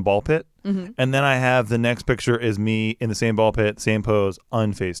Facetune of me in a ball pit. Mm-hmm. And then I have the next picture is me in the same ball pit, same pose,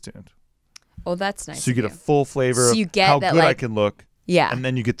 unfacetuned. Oh, that's nice. So you get a full flavor of how good I can look. Yeah. And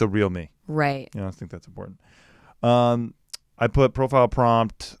then you get the real me. Right. I think that's important. I put profile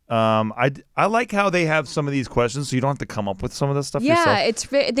prompt. I like how they have some of these questions so you don't have to come up with some of this stuff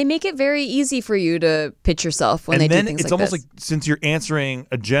yourself. Yeah, they make it very easy for you to pitch yourself when they do things like this. And then it's almost like since you're answering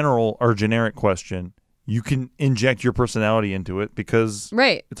a general or generic question, you can inject your personality into it because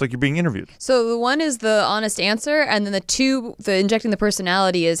it's like you're being interviewed. So the one is the honest answer, and then the injecting the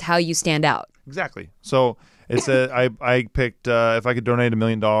personality is how you stand out. Exactly. So it said I picked if I could donate $1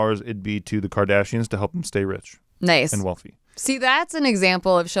 million, it'd be to the Kardashians to help them stay rich. Nice. And wealthy. See, that's an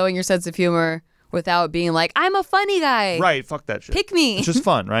example of showing your sense of humor without being like, I'm a funny guy. Right. Fuck that shit. Pick me. It's just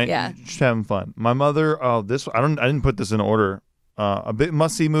fun, right? Yeah. Just having fun. My mother, I didn't put this in order. A big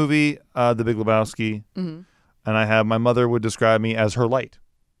must-see movie, The Big Lebowski. Mm-hmm. And I have my mother would describe me as her light.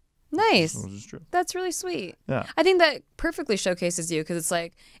 Nice. Which is true. That's really sweet. Yeah. I think that perfectly showcases you because it's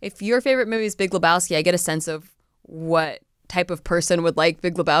like, if your favorite movie is Big Lebowski, I get a sense of what type of person would like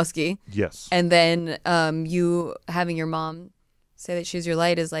Big Lebowski. Yes. And then you having your mom say that she's your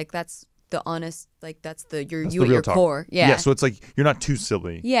light is like, that's the honest, like that's you at your core. Yeah. Yeah. So it's like you're not too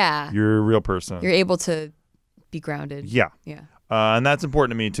silly. Yeah. You're a real person. You're able to be grounded. Yeah. Yeah. And that's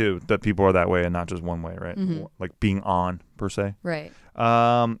important to me too, that people are that way and not just one way, right? Mm-hmm. Like being on per se. Right.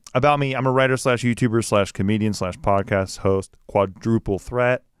 About me, I'm a writer / YouTuber / comedian / podcast host, quadruple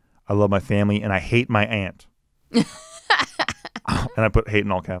threat. I love my family and I hate my aunt. And I put hate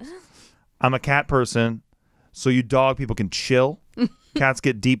in all caps. I'm a cat person, so you dog people can chill. Cats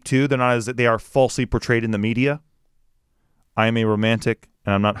get deep too. They're not as they are falsely portrayed in the media. I am a romantic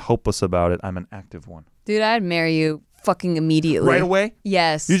and I'm not hopeless about it. I'm an active one. Dude, I'd marry you fucking immediately. Right away?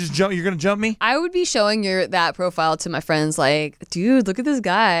 Yes. You just jump. You're gonna jump me? I would be showing that profile to my friends, like, dude, look at this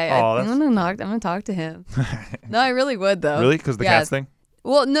guy. I'm gonna talk to him. No, I really would though. Really? Because the cats thing?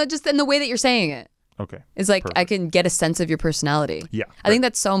 Well, no, just in the way that you're saying it. Okay. It's like perfect. I can get a sense of your personality. Yeah. I think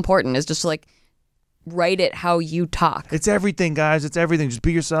that's so important. Is just to, like, write it how you talk. It's everything, guys. It's everything. Just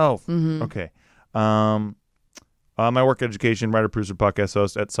be yourself. Mm-hmm. Okay. My work education, writer, producer, podcast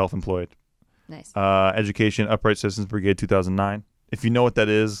host at Self-Employed. Nice. Education, Upright Citizens Brigade 2009. If you know what that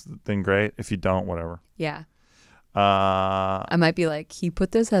is, then great. If you don't, whatever. Yeah. I might be like, he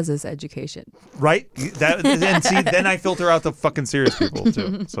put this as his education. Right? Then I filter out the fucking serious people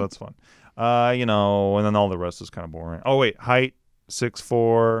too. So that's fun. And then all the rest is kind of boring. Oh wait, height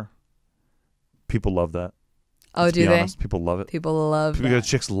 6'4". People love that. Oh, do they? Honest, people love it.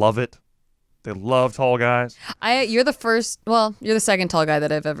 Chicks love it. They love tall guys. You're the second tall guy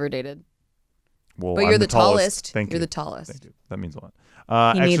that I've ever dated. Well, but you're the tallest. Thank you. You're the tallest. Thank you. That means a lot.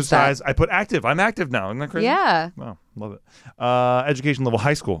 Exercise. I put active. I'm active now. Isn't that crazy? Yeah. Wow. Love it. Education level,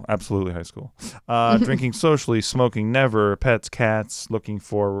 high school. Absolutely high school. Drinking socially, smoking never, pets, cats, looking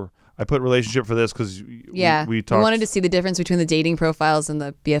for. I put relationship for this because we talked. We wanted to see the difference between the dating profiles and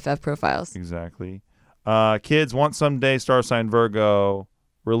the BFF profiles. Exactly. Kids want someday, star sign Virgo,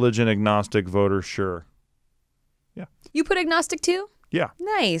 religion agnostic, voter sure. Yeah. You put agnostic too? Yeah.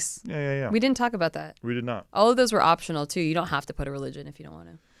 Nice. Yeah. We didn't talk about that. We did not. All of those were optional too. You don't have to put a religion if you don't want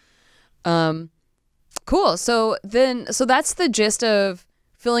to. Cool. So that's the gist of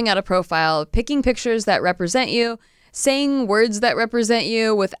filling out a profile, picking pictures that represent you, saying words that represent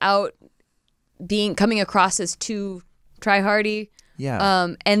you without coming across as too try-hardy. Yeah.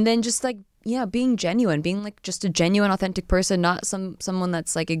 And then just like, being genuine, being like just a genuine, authentic person, not someone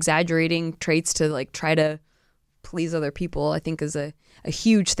that's like exaggerating traits to like try to please other people, I think is a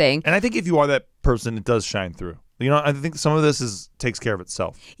huge thing. And I think if you are that person, it does shine through. I think some of this takes care of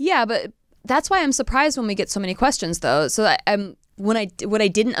itself. Yeah, but that's why I'm surprised when we get so many questions, though. So what I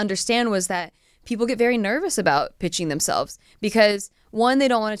didn't understand was that people get very nervous about pitching themselves because, one, they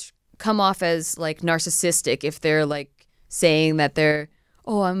don't want to come off as like narcissistic if they're like saying that they're,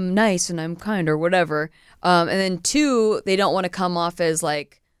 oh, I'm nice and I'm kind or whatever. And then 2, they don't want to come off as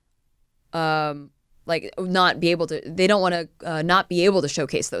like not be able to. They don't want to not be able to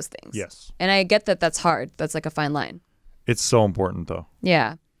showcase those things. Yes. And I get that that's hard. That's like a fine line. It's so important though.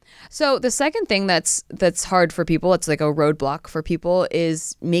 Yeah. So the second thing that's hard for people, it's like a roadblock for people,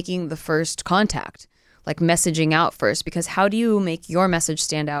 is making the first contact, like messaging out first. Because how do you make your message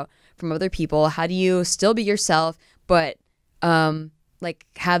stand out from other people? How do you still be yourself, but like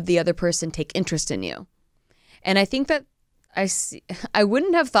have the other person take interest in you? And I think that I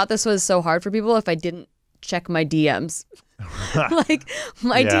wouldn't have thought this was so hard for people if I didn't check my DMs. Like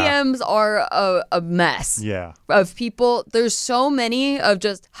my DMs are a mess of people. There's so many of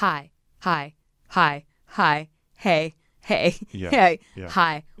just hi, hey, hey, hey,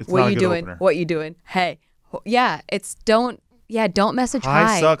 hi. It's what not you a good doing? opener. What you doing? Hey. Yeah, don't message hi.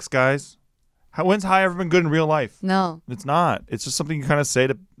 Hi sucks, guys. When's hi ever been good in real life? No. It's not. It's just something you kind of say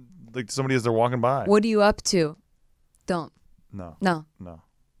to like somebody as they're walking by. What are you up to? Don't. No.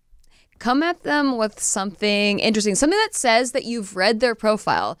 Come at them with something interesting, something that says that you've read their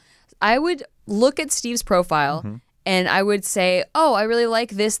profile. I would look at Steve's profile and I would say, oh, I really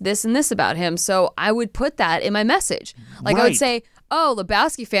like this, and this about him. So I would put that in my message. Like I would say, oh,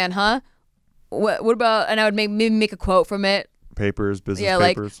 Lebowski fan, huh? What about, and I would maybe make a quote from it. Business papers.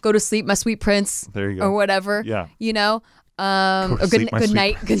 Like, go to sleep, my sweet prince. There you go. Or whatever. Yeah. You know? Or good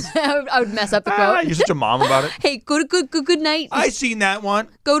night. I would mess up the quote. You're such a mom about it. Hey, good night. I seen that one.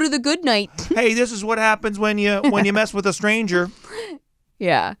 Go to the good night. Hey, this is what happens when you mess with a stranger.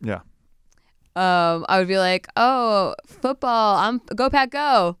 Yeah. Yeah. I would be like, oh, football. Go Pack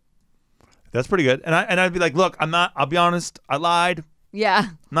Go. That's pretty good. And I'd be like, look, I'll be honest, I lied. Yeah.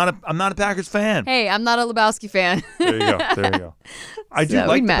 I'm not a Packers fan. Hey, I'm not a Lebowski fan. There you go. I do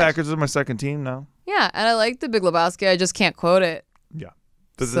like the Packers as my second team now. Yeah, and I like the Big Lebowski. I just can't quote it. Yeah.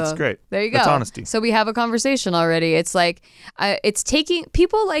 That's great. There you go. That's honesty. So we have a conversation already. It's like,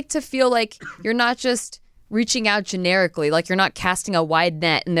 people like to feel like you're not just reaching out generically, like you're not casting a wide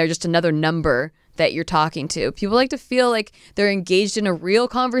net and they're just another number that you're talking to. People like to feel like they're engaged in a real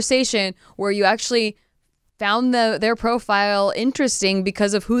conversation where you actually found their profile interesting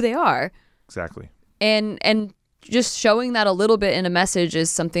because of who they are. Exactly. And just showing that a little bit in a message is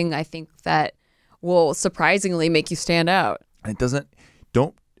something I think that will surprisingly make you stand out. And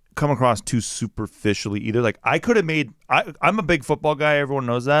don't come across too superficially either. Like I could have made, I'm a big football guy. Everyone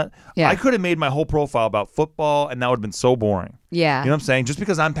knows that. Yeah. I could have made my whole profile about football and that would have been so boring. Yeah. You know what I'm saying? Just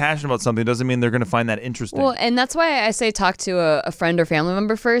because I'm passionate about something doesn't mean they're going to find that interesting. Well, and that's why I say talk to a friend or family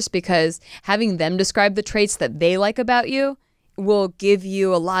member first, because having them describe the traits that they like about you will give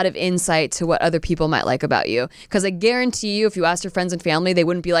you a lot of insight to what other people might like about you. Because I guarantee you, if you asked your friends and family, they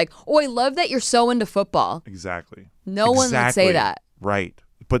wouldn't be like, oh, I love that you're so into football. Exactly. No one would say that. Right.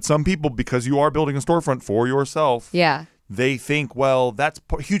 But some people, because you are building a storefront for yourself, they think, well, that's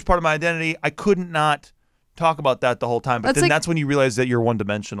a huge part of my identity. I couldn't not talk about that the whole time. But that's when you realize that you're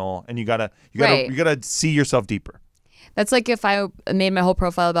one-dimensional and you gotta see yourself deeper. That's like if I made my whole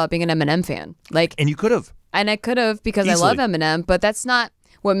profile about being an Eminem fan. And you could have. And I could have, because easily. I love Eminem, but that's not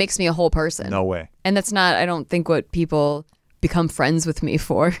what makes me a whole person. No way. And that's not, I don't think, what people become friends with me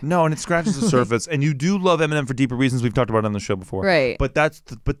for. No, and it scratches the surface. And you do love Eminem for deeper reasons we've talked about on the show before. Right. But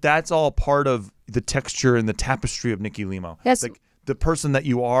that's all part of the texture and the tapestry of Nikki Limo. Yes. Like the person that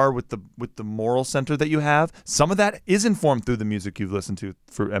you are with the moral center that you have, some of that is informed through the music you've listened to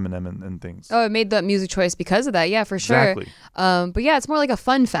for Eminem and things. Oh, I made that music choice because of that. Yeah, for sure. Exactly. But yeah, it's more like a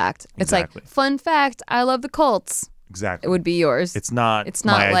fun fact. It's like, fun fact, I love the Colts. Exactly. It would be yours. It's not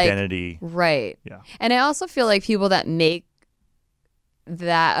my identity. Right. Yeah. And I also feel like people that make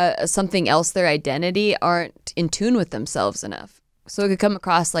that something else their identity aren't in tune with themselves enough. So it could come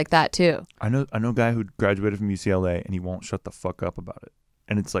across like that too. I know a guy who graduated from UCLA and he won't shut the fuck up about it.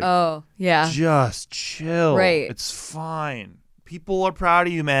 And it's like, oh, yeah. Just chill. Right. It's fine. People are proud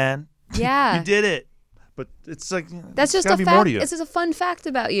of you, man. Yeah. You did it. But it's like, that's just a fact. It's just a fun fact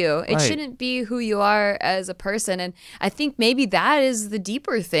about you. It right. shouldn't be who you are as a person. And I think maybe that is the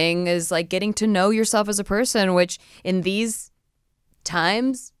deeper thing, is like getting to know yourself as a person, which in these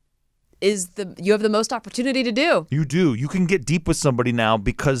times you have the most opportunity to do. You do. You can get deep with somebody now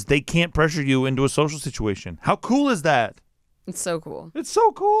because they can't pressure you into a social situation. How cool is that? It's so cool. It's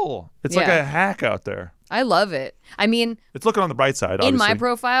so cool. It's like a hack out there. I love it. I mean, it's looking on the bright side, obviously. In my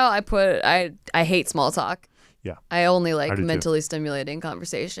profile, I put I hate small talk. Yeah. I only like mentally stimulating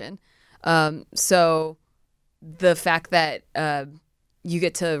conversation. So the fact that you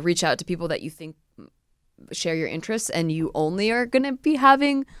get to reach out to people that you think share your interests and you only are going to be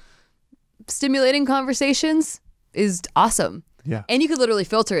having stimulating conversations is awesome. Yeah. And you could literally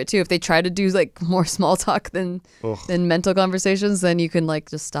filter it too. If they try to do like more small talk than mental conversations, then you can like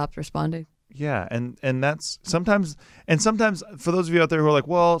just stop responding. Yeah, and that's sometimes for those of you out there who are like,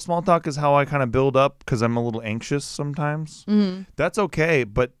 well, small talk is how I kind of build up because I'm a little anxious sometimes. Mm-hmm. That's okay,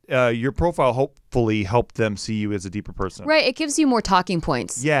 but your profile hopefully helped them see you as a deeper person. Right, it gives you more talking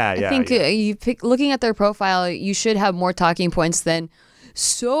points. Yeah, I think looking at their profile, you should have more talking points than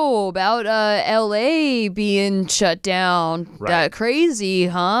about LA being shut down. Right. That crazy,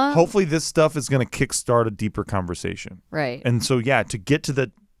 huh? Hopefully this stuff is going to kickstart a deeper conversation. Right. And so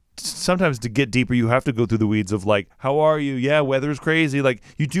sometimes to get deeper, you have to go through the weeds of like, how are you? Yeah, weather's crazy. Like,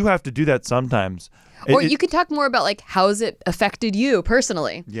 you do have to do that sometimes. Or you could talk more about like, how's it affected you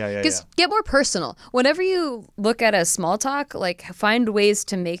personally? Yeah. Get more personal. Whenever you look at a small talk, like find ways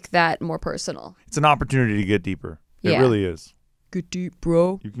to make that more personal. It's an opportunity to get deeper. It really is. Get deep,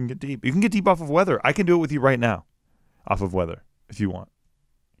 bro. You can get deep. You can get deep off of weather. I can do it with you right now, off of weather, if you want.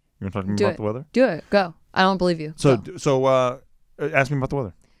 You want to talk to me about the weather? Do it. Go. I don't believe you. So ask me about the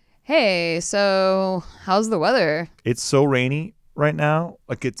weather. Hey, so how's the weather? It's so rainy right now.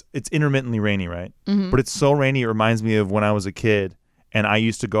 Like it's intermittently rainy, right? Mm-hmm. But it's so rainy. It reminds me of when I was a kid and I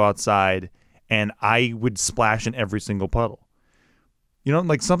used to go outside and I would splash in every single puddle. You know,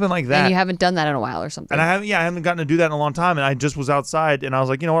 like something like that. And you haven't done that in a while or something. And I haven't gotten to do that in a long time. And I just was outside and I was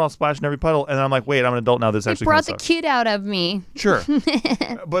like, you know what? I'll splash in every puddle. And then I'm like, wait, I'm an adult now. This actually brought the sucks. kid out of me. Sure.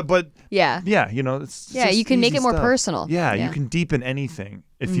 but yeah, you know, it's you can make it more stuff. personal. Yeah, you can deepen anything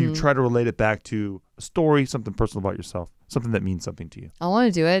if you try to relate it back to a story, something personal about yourself, something that means something to you. I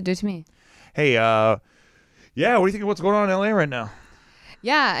want to do it. Do it to me. Hey, what do you think of what's going on in LA right now?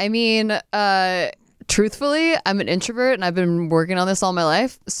 Yeah, I mean, truthfully, I'm an introvert and I've been working on this all my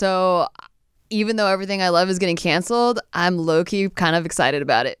life. So even though everything I love is getting canceled, I'm low-key kind of excited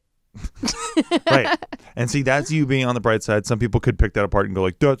about it. Right. And see, that's you being on the bright side. Some people could pick that apart and go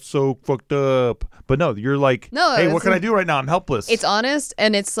like, that's so fucked up. But no, you're like, hey, what can I do right now? I'm helpless. It's honest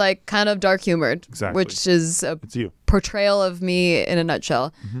and it's like kind of dark humored. Exactly. Which is it's you. Portrayal of me in a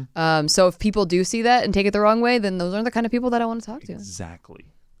nutshell. Mm-hmm. So if people do see that and take it the wrong way, then those aren't the kind of people that I want to talk to. Exactly.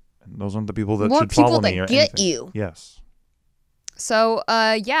 And those aren't the people that more should follow people me that or get anything. you. Yes. So,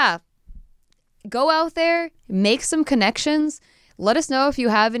 go out there, make some connections. Let us know if you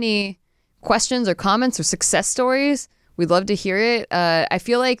have any questions or comments or success stories. We'd love to hear it. I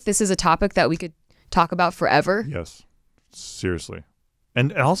feel like this is a topic that we could talk about forever. Yes. Seriously.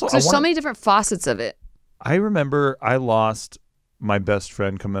 And also, there's so many different facets of it. I remember I lost my best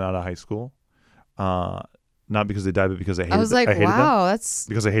friend coming out of high school. Not because they died, but because I hated them. I was like, wow, that's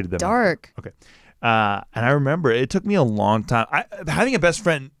because I hated them. Dark. Okay. And I remember it took me a long time. Having a best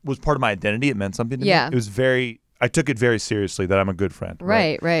friend was part of my identity. It meant something to me. It was I took it very seriously that I'm a good friend.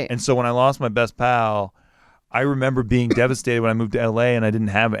 Right. And so when I lost my best pal, I remember being devastated when I moved to LA and I didn't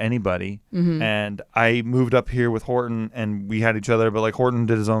have anybody. Mm-hmm. And I moved up here with Horton and we had each other, but like Horton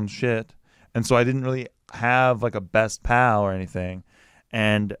did his own shit. And so I didn't really have like a best pal or anything.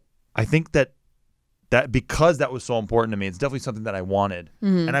 And I think that because that was so important to me, it's definitely something that I wanted.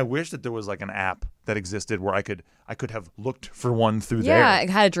 Mm-hmm. And I wish that there was like an app that existed where I could have looked for one through there. Yeah,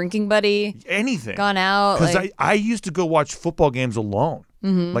 I had a drinking buddy. Anything. Gone out. Because I used to go watch football games alone.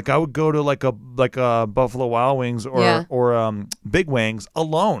 Mm-hmm. Like I would go to like a Buffalo Wild Wings or Big Wings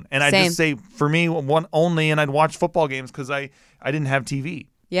alone. And I'd just say, for me, one only, and I'd watch football games because I didn't have TV.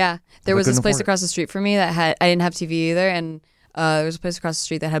 Yeah. There was this place across the street from me that I didn't have TV either. And there was a place across the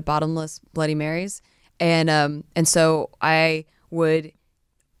street that had bottomless Bloody Marys. And so I would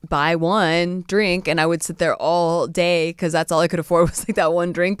buy one drink and I would sit there all day because that's all I could afford was like that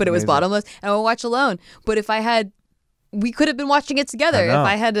one drink, but it was bottomless, and I would watch alone. But if we could have been watching it together if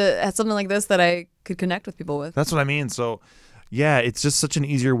I had something like this that I could connect with people with. That's what I mean. So yeah, it's just such an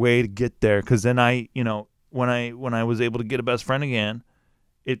easier way to get there. Because then when I was able to get a best friend again,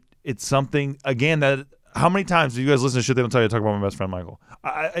 it's something again that. How many times do you guys listen to shit they don't tell you to talk about my best friend, Michael?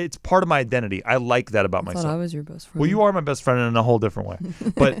 It's part of my identity. I like that about myself. I thought I was your best friend. Well, you are my best friend in a whole different way.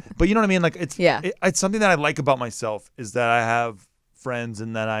 But you know what I mean? Like it's something that I like about myself is that I have friends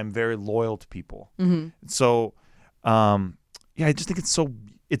and that I'm very loyal to people. Mm-hmm. So, I just think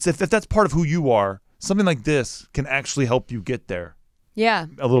if that's part of who you are, something like this can actually help you get there. Yeah.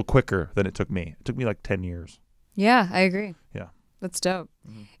 A little quicker than it took me. It took me like 10 years. Yeah, I agree. Yeah. That's dope.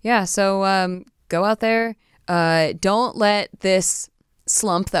 Mm-hmm. Yeah. So, go out there. Don't let this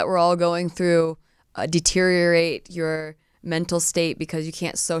slump that we're all going through deteriorate your mental state because you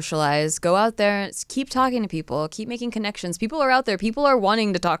can't socialize. Go out there and keep talking to people. Keep making connections. People are out there. People are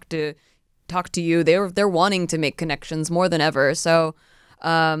wanting to talk to you. They're wanting to make connections more than ever. So,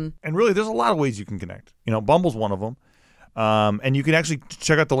 and really, there's a lot of ways you can connect. Bumble's one of them. And you can actually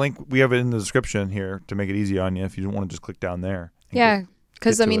check out the link. We have it in the description here to make it easy on you if you don't want to just click down there. Yeah.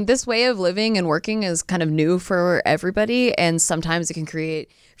 Because, I mean, this way of living and working is kind of new for everybody. And sometimes it can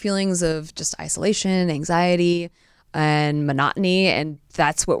create feelings of just isolation, anxiety, and monotony. And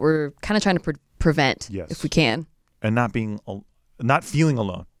that's what we're kind of trying to prevent if we can. And not feeling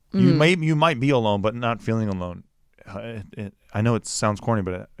alone. Mm-hmm. You might be alone, but not feeling alone. I know it sounds corny,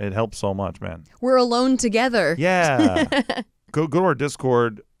 but it helps so much, man. We're alone together. Yeah. Go to our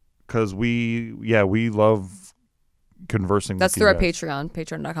Discord because we love conversing. That's with through you our guys.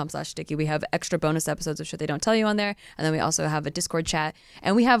 patreon.com/sticky. We have extra bonus episodes of shit they don't tell you on there, and then we also have a Discord chat,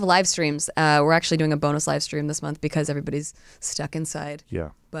 and we have live streams. We're actually doing a bonus live stream this month because everybody's stuck inside. Yeah,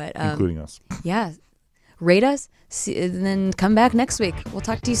 but including us. Yeah, rate us, and then come back next week. We'll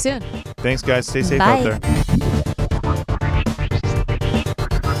talk to you soon. Thanks, guys. Stay safe Bye. out there.